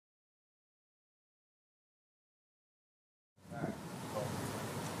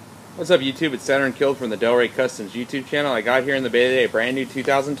What's up YouTube, it's Saturn Killed from the Delray Customs YouTube channel. I got here in the bay today a brand new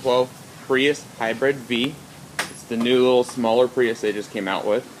 2012 Prius Hybrid V. It's the new little smaller Prius they just came out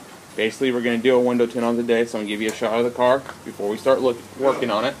with. Basically we're going to do a window tint on today, so I'm going to give you a shot of the car before we start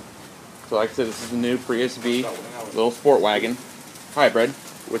working on it. So like I said, this is the new Prius V, little sport wagon, hybrid,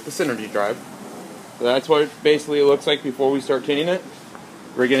 with the Synergy drive. So that's what it basically looks like before we start tinting it.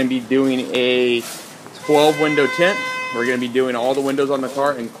 We're going to be doing a 12 window tint. We're going to be doing all the windows on the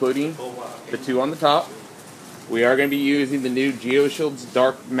car, including the two on the top. We are going to be using the new Geoshield's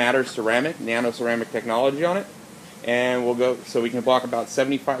DarkMatter ceramic, Nano-Ceramic technology on it. And we'll go, so we can block about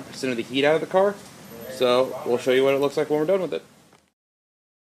 75% of the heat out of the car. So we'll show you what it looks like when we're done with it.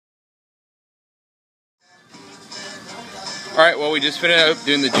 Alright, well we just finished up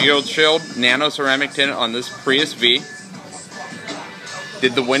doing the Geoshield Nano-Ceramic tint on this Prius V.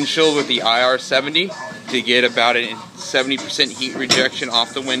 Did the windshield with the IR70 to get about a 70% heat rejection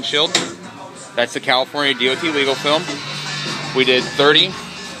off the windshield. That's the California DOT legal film. We did 30%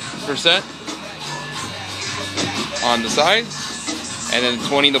 on the side, and then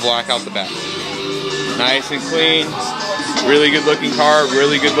 20 to black out the back. Nice and clean, really good looking car,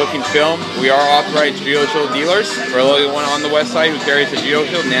 really good looking film. We are authorized Geoshield dealers. We're the only one on the west side who carries the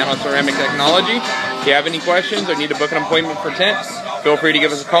Geoshield Nano-Ceramic technology. If you have any questions or need to book an appointment for tint, feel free to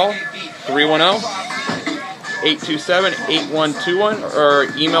give us a call, 310-827-8121, or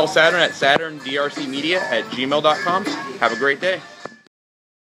email Saturn at saturndrcmedia@gmail.com. Have a great day.